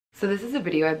So this is a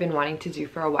video I've been wanting to do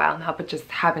for a while now, but just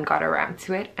haven't got around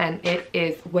to it, and it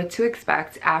is what to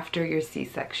expect after your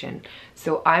C-section.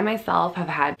 So I myself have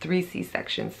had 3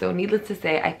 C-sections, so needless to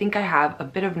say, I think I have a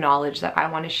bit of knowledge that I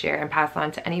want to share and pass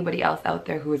on to anybody else out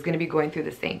there who is going to be going through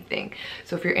the same thing.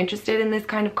 So if you're interested in this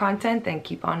kind of content, then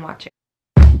keep on watching.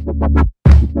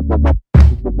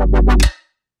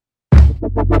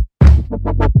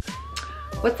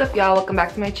 What's up, y'all? Welcome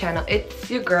back to my channel.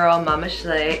 It's your girl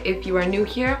Mama.Shlay. If you are new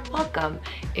here, welcome.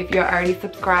 If you're already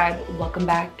subscribed, welcome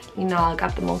back. You know, I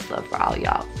got the most love for all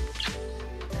y'all.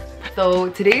 So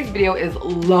today's video is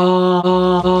long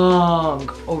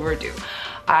overdue.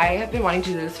 I have been wanting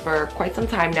to do this for quite some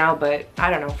time now, but I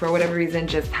don't know, for whatever reason,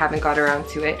 just haven't got around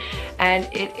to it. And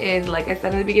it is, like I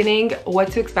said in the beginning, what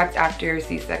to expect after your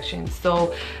C-section.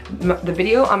 So the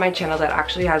video on my channel that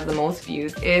actually has the most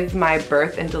views is my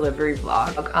birth and delivery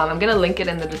vlog. I'm gonna link it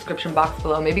in the description box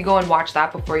below. Maybe go and watch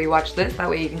that before you watch this. That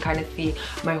way you can kind of see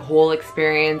my whole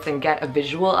experience and get a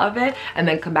visual of it, and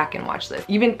then come back and watch this.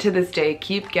 Even to this day,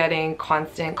 keep getting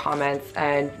constant comments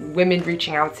and women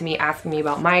reaching out to me, asking me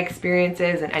about my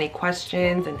experiences and any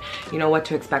questions, and you know, what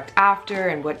to expect after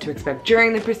and what to expect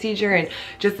during the procedure. And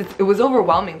just it was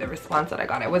overwhelming, the response that I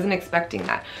got. I wasn't expecting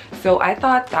that. So I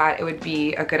thought that it would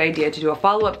be a good idea to do a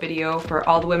follow-up video for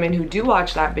all the women who do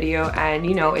watch that video and,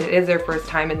 you know, it is their first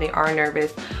time and they are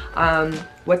nervous,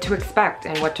 what to expect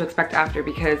and what to expect after,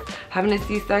 because having a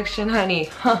C-section, honey,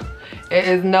 it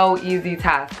is no easy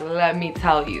task, let me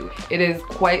tell you. It is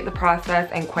quite the process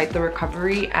and quite the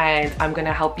recovery, and I'm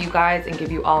gonna help you guys and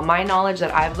give you all my knowledge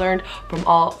that I've learned from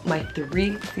all my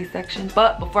 3 C-sections.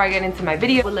 But before I get into my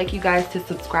video, I would like you guys to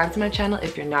subscribe to my channel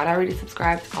if you're not already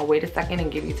subscribed. I'll wait a second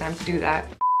and give you time to do that.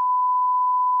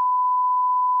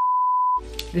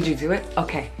 Did you do it?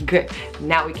 Okay, good.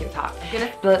 Now we can talk. I'm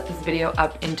gonna split this video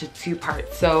up into 2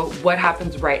 parts. So what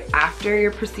happens right after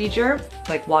your procedure,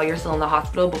 like while you're still in the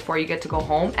hospital before you get to go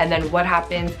home, and then what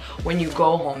happens when you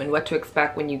go home and what to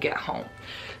expect when you get home.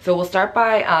 So we'll start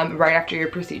by right after your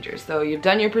procedure. So you've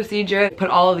done your procedure, put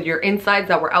all of your insides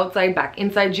that were outside back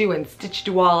inside you and stitched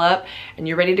you all up, and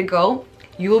you're ready to go.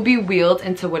 You will be wheeled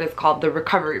into what is called the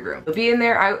recovery room. You'll be in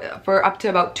there for up to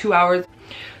about 2 hours.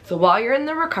 So while you're in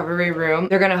the recovery room,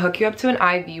 they're gonna hook you up to an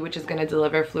IV, which is gonna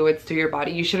deliver fluids to your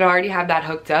body. You should already have that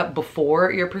hooked up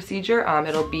before your procedure.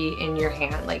 It'll be in your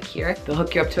hand, like here. They'll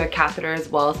hook you up to a catheter as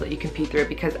well so that you can pee through it,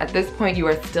 because at this point you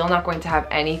are still not going to have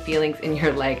any feelings in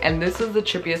your leg. And this was the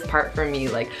trippiest part for me,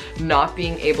 like not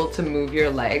being able to move your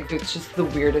legs. It's just the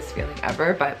weirdest feeling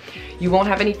ever, but you won't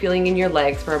have any feeling in your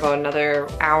legs for about another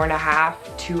hour and a half,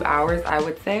 2 hours, I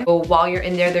would say. So while you're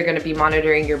in there, they're gonna be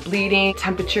monitoring your bleeding,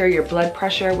 temperature, your blood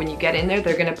pressure. When you get in there,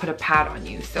 they're gonna put a pad on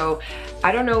you. So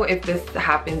I don't know if this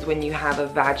happens when you have a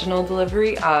vaginal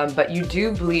delivery, but you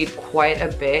do bleed quite a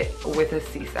bit with a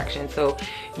C-section. So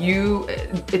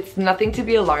it's nothing to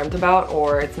be alarmed about,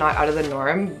 or it's not out of the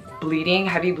norm. Bleeding,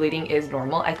 heavy bleeding is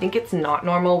normal. I think it's not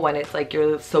normal when it's like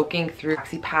you're soaking through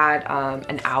a pad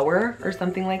an hour or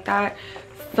something like that.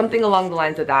 Something along the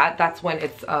lines of that. That's when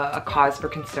it's a cause for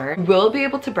concern. You will be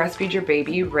able to breastfeed your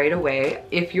baby right away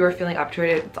if you are feeling up to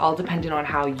it. It's all dependent on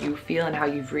how you feel and how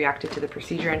you've reacted to the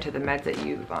procedure and to the meds that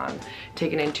you've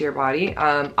taken into your body.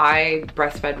 I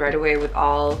breastfed right away with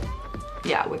all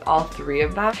 3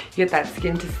 of them. You get that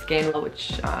skin to skin,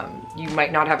 which you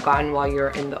might not have gotten while you're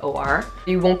in the OR.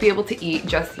 You won't be able to eat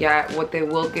just yet. What they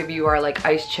will give you are like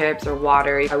ice chips or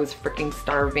water. I was freaking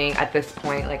starving at this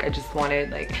point. Like I just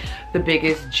wanted like the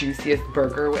biggest, juiciest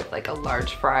burger with like a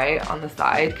large fry on the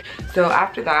side. So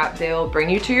after that, they'll bring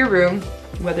you to your room,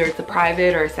 whether it's a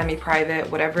private or a semi-private,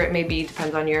 whatever it may be,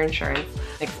 depends on your insurance.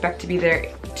 Expect to be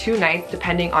there 2 nights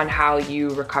depending on how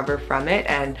you recover from it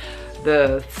and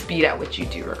the speed at which you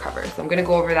do recover. So I'm gonna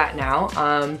go over that now.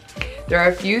 There are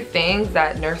a few things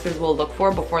that nurses will look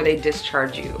for before they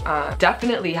discharge you.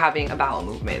 Definitely having a bowel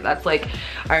movement. That's like,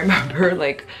 I remember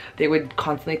like they would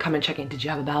constantly come and check in. Did you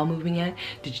have a bowel movement yet?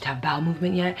 Did you have a bowel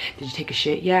movement yet? Did you take a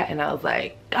shit yet? And I was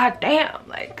like, God damn,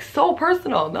 like so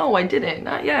personal. No, I didn't,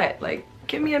 not yet. Like,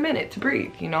 give me a minute to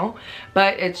breathe, you know?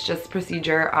 But it's just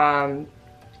procedure.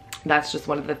 That's just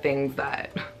one of the things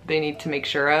that they need to make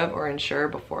sure of or ensure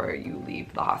before you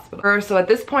leave the hospital. So at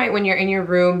this point, when you're in your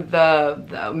room, the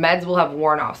meds will have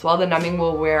worn off. So all the numbing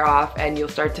will wear off and you'll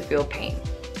start to feel pain.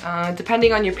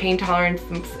 Depending on your pain tolerance,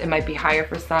 it might be higher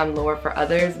for some, lower for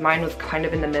others. Mine was kind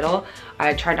of in the middle.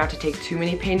 I tried not to take too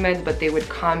many pain meds, but they would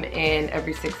come in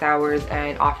every 6 hours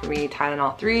and offer me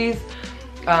Tylenol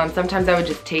 3s. Sometimes I would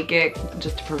just take it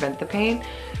just to prevent the pain.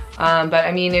 But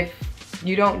I mean, if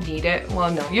you don't need it,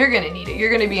 well, no, you're gonna need it.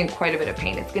 You're gonna be in quite a bit of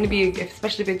pain. It's gonna be,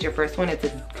 especially if it's your first one, it's a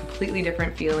completely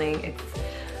different feeling. It's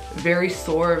very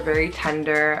sore, very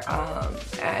tender,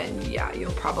 and yeah,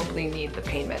 you'll probably need the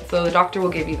pain meds. So the doctor will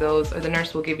give you those, or the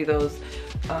nurse will give you those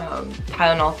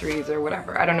Tylenol 3s or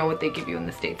whatever. I don't know what they give you in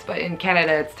the States, but in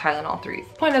Canada it's Tylenol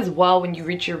 3s. Point as well, when you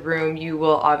reach your room, you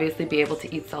will obviously be able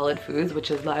to eat solid foods,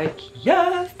 which is like,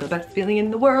 yes, the best feeling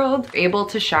in the world. Able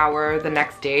to shower the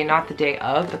next day, not the day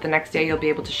of, but the next day you'll be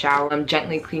able to shower,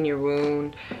 gently clean your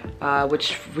wound,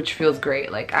 which feels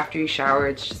great. Like after you shower,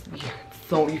 it's just,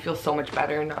 so you feel so much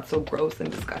better, not so gross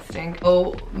and disgusting.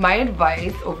 So my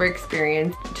advice over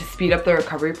experience to speed up the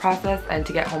recovery process and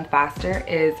to get home faster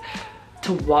is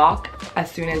to walk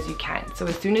as soon as you can. So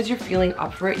as soon as you're feeling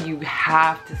up for it, you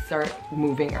have to start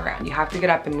moving around. You have to get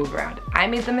up and move around. I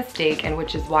made the mistake, and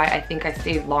which is why I think I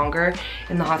stayed longer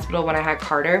in the hospital when I had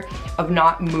Carter, of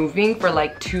not moving for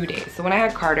like 2 days. So when I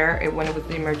had Carter, when it was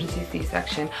the emergency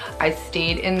C-section, I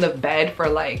stayed in the bed for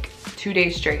like 2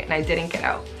 days straight and I didn't get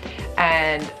out.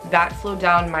 And that slowed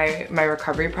down my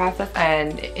recovery process,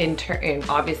 and in turn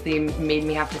obviously made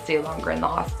me have to stay longer in the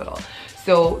hospital.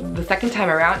 So the second time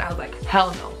around, I was like,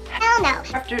 hell no. Hell no.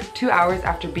 After 2 hours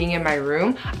after being in my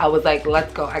room, I was like,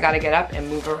 let's go. I gotta get up and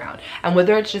move around. And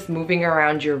whether it's just moving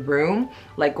around your room,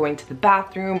 like going to the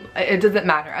bathroom, it doesn't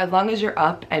matter. As long as you're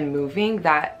up and moving,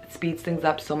 that speeds things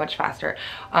up so much faster.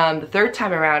 The third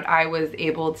time around, I was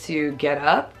able to get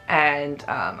up and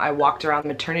I walked around the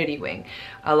maternity wing.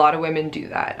 A lot of women do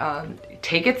that.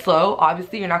 Take it slow.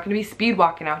 Obviously, you're not gonna be speed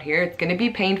walking out here. It's gonna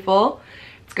be painful.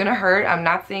 It's gonna hurt. I'm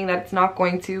not saying that it's not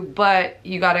going to, but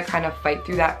you gotta kind of fight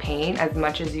through that pain as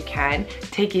much as you can.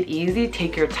 Take it easy,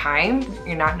 take your time.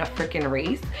 You're not in a freaking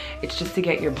race. It's just to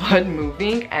get your blood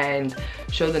moving and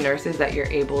show the nurses that you're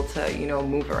able to, you know,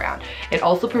 move around. It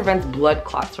also prevents blood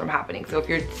clots from happening. So if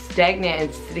you're stagnant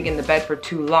and sitting in the bed for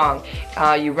too long,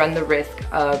 you run the risk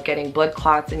of getting blood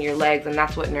clots in your legs, and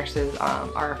that's what nurses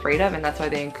are afraid of, and that's why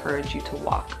they encourage you to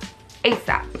walk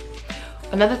ASAP.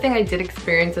 Another thing I did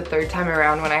experience the third time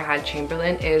around when I had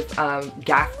Chamberlain is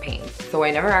gas pains. So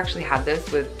I never actually had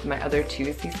this with my other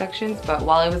 2 C-sections, but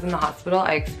while I was in the hospital,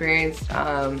 I experienced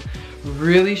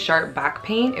really sharp back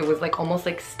pain. It was like almost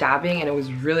like stabbing, and it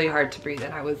was really hard to breathe,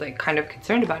 and I was like kind of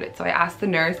concerned about it. So I asked the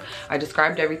nurse, I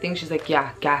described everything. She's like,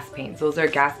 yeah, gas pains. Those are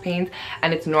gas pains,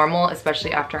 and it's normal,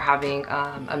 especially after having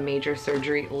a major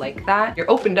surgery like that. You're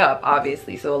opened up,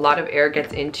 obviously, so a lot of air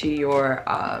gets into your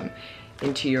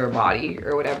body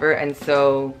or whatever, and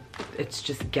so it's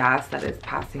just gas that is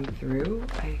passing through,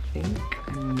 I think.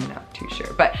 I'm not too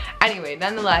sure, but anyway,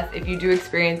 nonetheless, if you do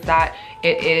experience that,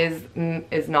 it is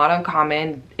not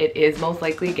uncommon. It is most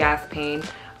likely gas pain,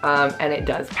 and it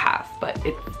does pass, but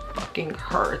it fucking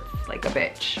hurts like a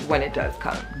bitch when it does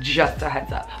come. Just a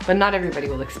heads up, but not everybody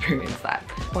will experience that.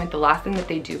 The last thing that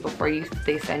they do before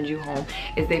they send you home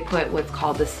is they put what's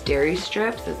called the steri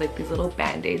strips. It's like these little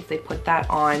band-aids. They put that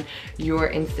on your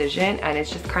incision, and it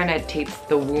just kind of tapes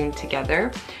the wound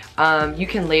together. You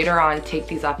can later on take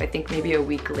these off, I think maybe a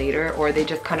week later, or they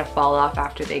just kind of fall off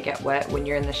after they get wet when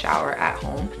you're in the shower at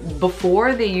home.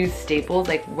 Before, they used staples.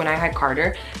 Like when I had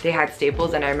Carter, they had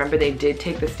staples, and I remember they did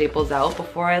take the staples out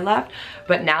before I left,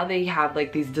 but now they have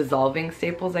like these dissolving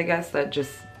staples, I guess, that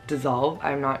just dissolve.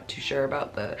 I'm not too sure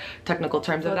about the technical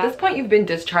terms of that. At this point, you've been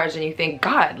discharged and you think,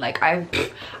 God, like I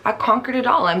conquered it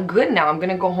all. I'm good now. I'm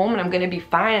gonna go home and I'm gonna be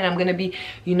fine, and I'm gonna be,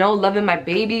 you know, loving my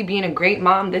baby, being a great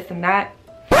mom, this and that.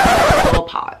 Little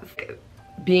pause.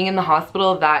 Being in the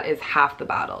hospital, that is half the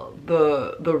battle.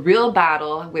 The real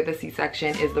battle with a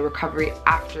C-section is the recovery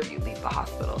after you leave the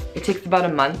hospital. It takes about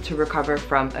a month to recover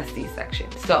from a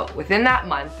C-section. So within that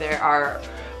month, there are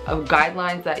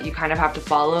guidelines that you kind of have to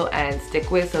follow and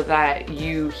stick with so that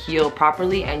you heal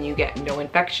properly and you get no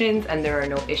infections and there are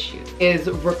no issues. It is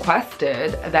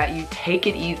requested that you take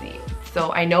it easy.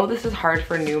 So I know this is hard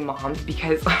for new moms,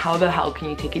 because how the hell can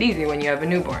you take it easy when you have a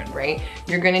newborn, right?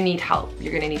 You're gonna need help.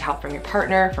 You're gonna need help from your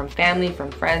partner, from family, from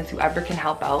friends, whoever can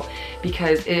help out,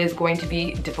 because it is going to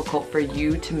be difficult for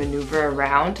you to maneuver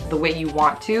around the way you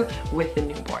want to with the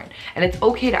newborn. And it's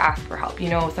okay to ask for help. You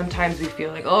know, sometimes we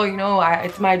feel like, oh, you know,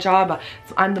 it's my job,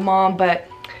 I'm the mom, but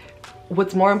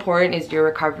what's more important is your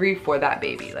recovery for that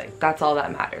baby. Like, that's all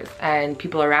that matters. And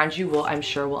people around you will, I'm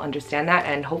sure, will understand that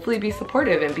and hopefully be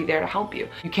supportive and be there to help you.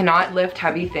 You cannot lift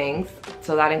heavy things.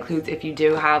 So that includes if you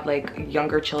do have like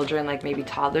younger children, like maybe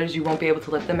toddlers, you won't be able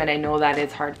to lift them. And I know that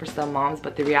is hard for some moms,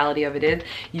 but the reality of it is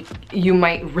you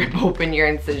might rip open your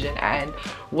incision, and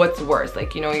what's worse,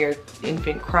 like, you know, your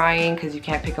infant crying because you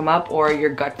can't pick them up, or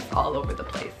your guts all over the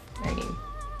place. I mean,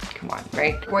 come on,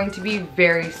 right? Going to be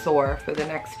very sore for the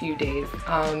next few days.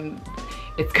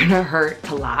 It's gonna hurt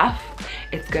to laugh.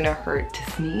 It's gonna hurt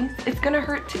to sneeze. It's gonna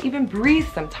hurt to even breathe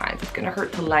sometimes. It's gonna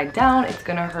hurt to lie down. It's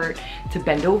gonna hurt to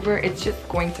bend over. It's just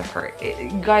going to hurt.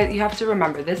 Guys, you have to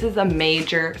remember, this is a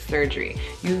major surgery.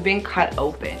 You've been cut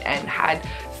open and had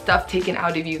stuff taken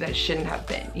out of you that shouldn't have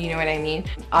been, you know what I mean?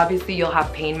 Obviously you'll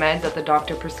have pain meds that the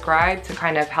doctor prescribed to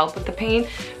kind of help with the pain,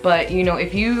 but you know,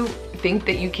 if you think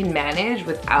that you can manage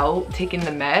without taking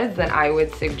the meds, then I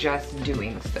would suggest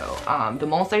doing so. The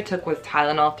most I took was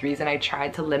Tylenol 3s, and I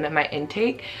tried to limit my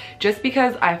intake just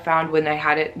because I found when I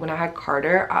had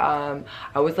Carter,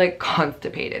 I was like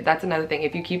constipated. That's another thing.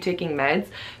 If you keep taking meds,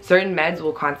 certain meds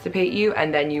will constipate you,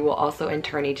 and then you will also in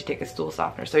turn need to take a stool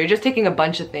softener. So you're just taking a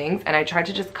bunch of things, and I tried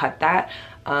to just cut that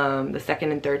the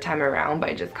second and third time around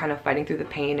by just kind of fighting through the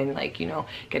pain and, like, you know,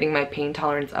 getting my pain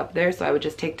tolerance up there. So I would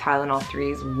just take Tylenol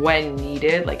 3s when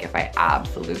needed, like if I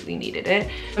absolutely needed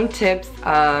it. Some tips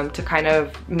to kind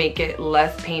of make it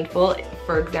less painful.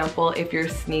 For example, if you're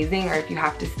sneezing or if you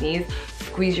have to sneeze,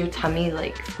 squeeze your tummy,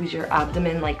 like squeeze your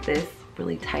abdomen like this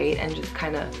really tight and just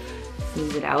kind of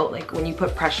sneeze it out. Like when you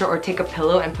put pressure, or take a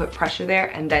pillow and put pressure there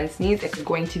and then sneeze, it's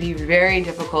going to be very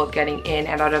difficult getting in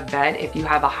and out of bed if you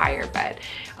have a higher bed.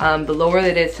 The lower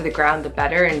it is to the ground, the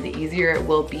better, and the easier it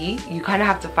will be. You kind of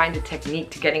have to find a technique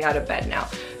to getting out of bed now.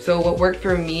 So what worked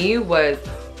for me was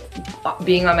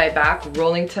being on my back,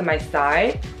 rolling to my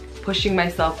side, pushing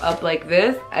myself up like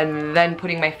this, and then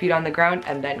putting my feet on the ground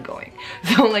and then going.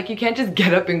 So like, you can't just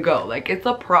get up and go. Like, it's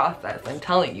a process. I'm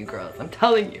telling you, girls, I'm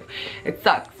telling you. It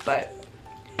sucks, but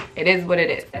it is what it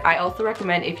is. I also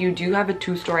recommend, if you do have a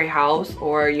 2-story house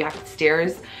or you have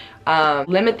stairs,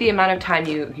 limit the amount of time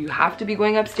you have to be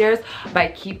going upstairs by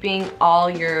keeping all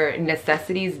your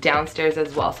necessities downstairs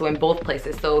as well. So in both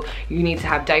places. So you need to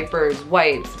have diapers,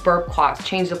 wipes, burp cloths,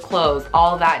 change of clothes,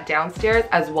 all that downstairs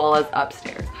as well as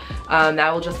upstairs.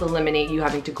 That will just eliminate you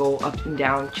having to go up and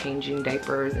down changing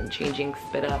diapers and changing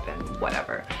spit up and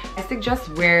whatever. I suggest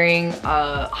wearing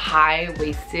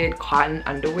high-waisted cotton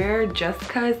underwear just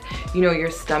because, you know, your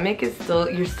stomach is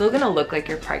you're still gonna look like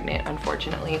you're pregnant,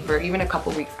 unfortunately, for even a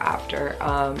couple weeks after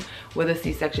with a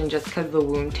C-section, just because the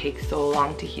wound takes so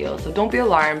long to heal. So don't be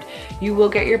alarmed. You will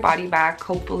get your body back,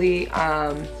 hopefully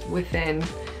with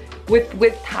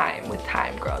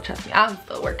time, girl, trust me. I'm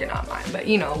still working on mine, but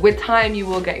you know, with time you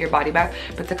will get your body back.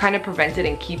 But to kind of prevent it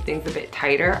and keep things a bit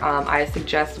tighter, I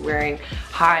suggest wearing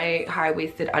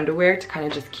high-waisted underwear to kind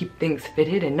of just keep things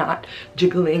fitted and not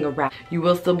jiggling around. You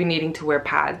will still be needing to wear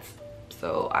pads,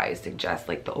 so I suggest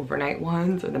like the overnight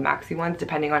ones or the maxi ones,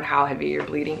 depending on how heavy your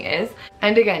bleeding is.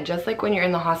 And again, just like when you're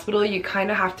in the hospital, you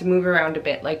kind of have to move around a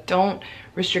bit. Like, don't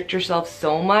restrict yourself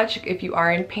so much if you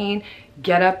are in pain.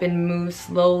 Get up and move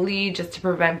slowly just to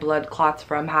prevent blood clots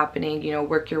from happening. You know,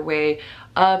 work your way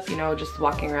up, you know, just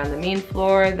walking around the main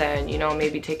floor, then, you know,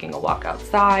 maybe taking a walk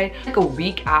outside. Like a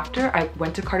week after, I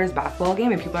went to Carter's basketball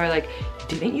game and people are like,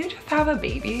 didn't you just have a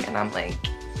baby? And I'm like,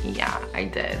 yeah, I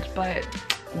did, but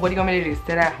what do you want me to do?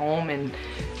 Sit at home and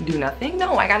do nothing?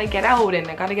 No, I gotta get out and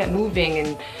I gotta get moving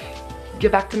and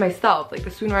get back to myself. Like,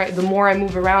 the more I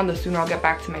move around, the sooner I'll get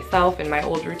back to myself and my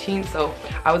old routine. So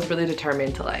I was really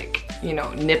determined to, like, you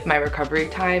know, nip my recovery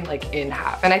time like in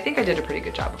half. And I think I did a pretty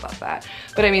good job about that.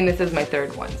 But I mean, this is my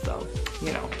 3rd one, so,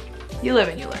 you know, you live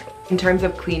and you learn. In terms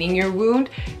of cleaning your wound,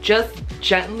 just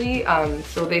gently,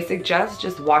 so they suggest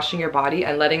just washing your body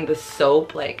and letting the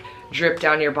soap like drip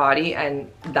down your body, and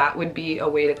that would be a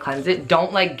way to cleanse it.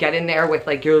 Don't like get in there with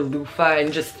like your loofah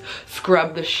and just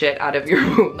scrub the shit out of your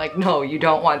wound. Like, no, you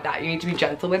don't want that. You need to be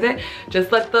gentle with it.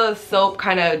 Just let the soap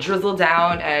kind of drizzle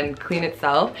down and clean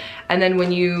itself. And then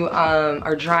when you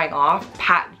are drying off,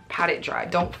 pat it dry.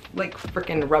 Don't like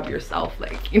freaking rub yourself,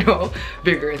 like, you know,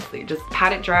 vigorously. Just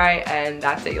pat it dry and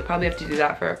that's it. You'll probably have to do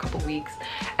that for a couple weeks.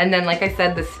 And then, like I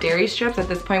said, the steri strips at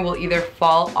this point will either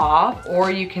fall off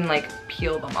or you can like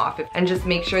peel them off. And just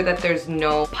make sure that there's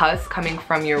no pus coming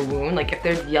from your wound. Like, if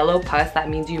there's yellow pus, that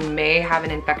means you may have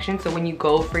an infection. So when you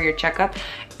go for your checkup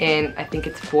in, I think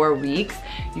it's 4 weeks,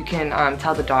 you can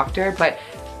tell the doctor. But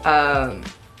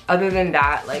other than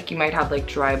that, like, you might have like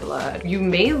dry blood. You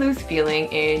may lose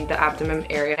feeling in the abdomen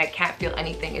area. I can't feel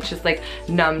anything. It's just like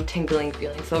numb, tingling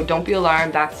feeling. So don't be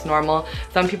alarmed, that's normal.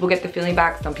 Some people get the feeling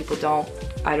back, some people don't.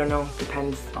 I don't know,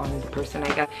 depends on the person,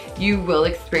 I guess. You will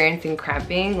experience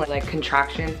cramping, like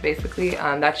contractions basically.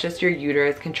 That's just your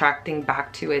uterus contracting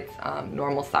back to its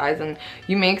normal size, and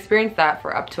you may experience that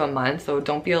for up to a month, so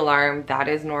don't be alarmed, that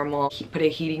is normal. Put a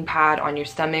heating pad on your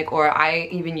stomach, or I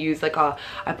even use like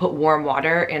I put warm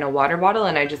water in in a water bottle,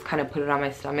 and I just kind of put it on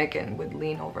my stomach and would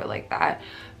lean over like that.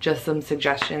 Just some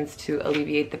suggestions to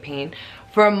alleviate the pain.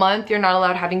 For a month, you're not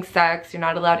allowed having sex, you're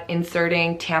not allowed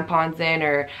inserting tampons in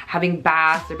or having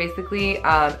baths or basically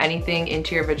anything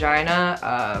into your vagina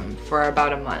for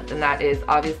about a month. And that is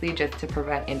obviously just to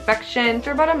prevent infection.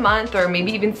 After about a month or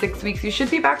maybe even 6 weeks, you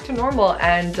should be back to normal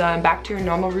and back to your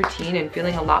normal routine and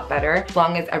feeling a lot better as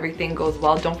long as everything goes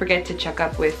well. Don't forget to check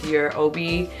up with your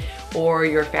OB or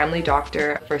your family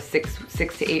doctor for 6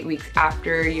 to 8 weeks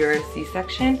after your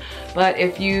C-section. But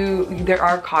if there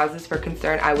are causes for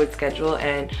concern, I would schedule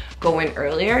and go in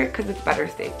earlier because it's better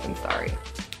safe than sorry.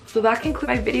 So that concludes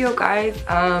my video, guys.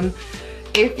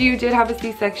 If you did have a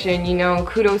C-section, you know,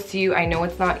 kudos to you. I know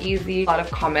it's not easy. A lot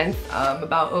of comments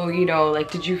about, oh, you know,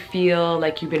 like, did you feel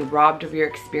like you've been robbed of your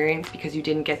experience because you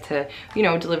didn't get to, you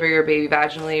know, deliver your baby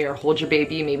vaginally or hold your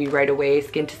baby maybe right away,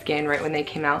 skin to skin, right when they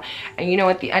came out. And you know,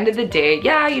 at the end of the day,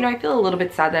 yeah, you know, I feel a little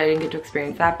bit sad that I didn't get to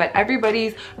experience that, but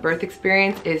everybody's birth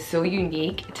experience is so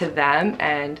unique to them,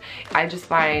 and I just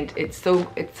find it's so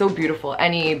beautiful.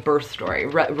 Any birth story,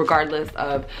 regardless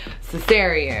of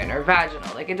cesarean or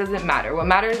vaginal, like, it doesn't matter. What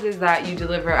matters is that you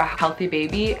deliver a healthy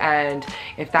baby, and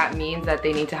if that means that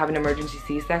they need to have an emergency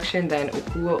C-section, then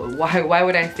why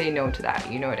would I say no to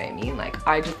that? You know what I mean? Like,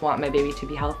 I just want my baby to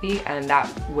be healthy, and that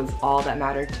was all that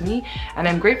mattered to me, and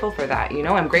I'm grateful for that. You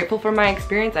know, I'm grateful for my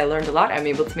experience. I learned a lot. I'm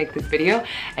able to make this video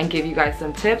and give you guys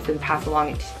some tips and pass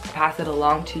it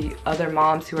along to other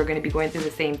moms who are going to be going through the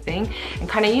same thing, and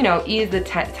kind of, you know, ease the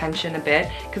tension a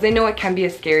bit, because I know it can be a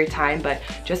scary time, but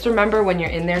just remember when you're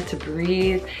in there to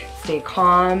breathe, stay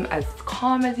calm as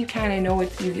you can. I know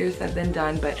it's easier said than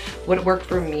done, but what worked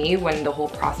for me when the whole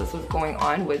process was going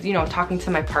on was, you know, talking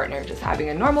to my partner, just having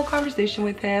a normal conversation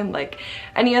with him like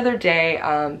any other day.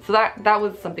 So that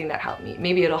was something that helped me.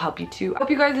 Maybe it'll help you too. I hope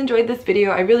you guys enjoyed this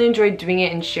video. I really enjoyed doing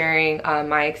it and sharing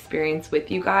my experience with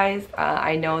you guys.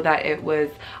 I know that it was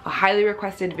a highly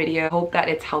requested video. I hope that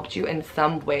it's helped you in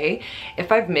some way.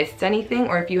 If I've missed anything,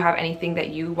 or if you have anything that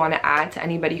you want to add to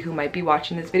anybody who might be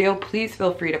watching this video, please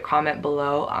feel free to comment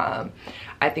below.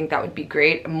 I think that would be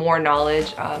great. More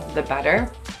knowledge, the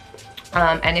better.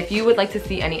 And if you would like to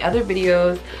see any other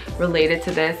videos related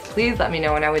to this, please let me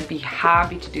know, and I would be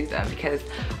happy to do them because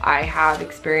I have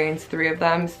experienced 3 of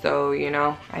them, so you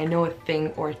know, I know a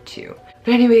thing or two.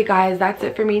 But anyway, guys, that's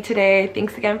it for me today.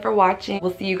 Thanks again for watching.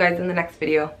 We'll see you guys in the next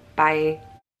video. Bye.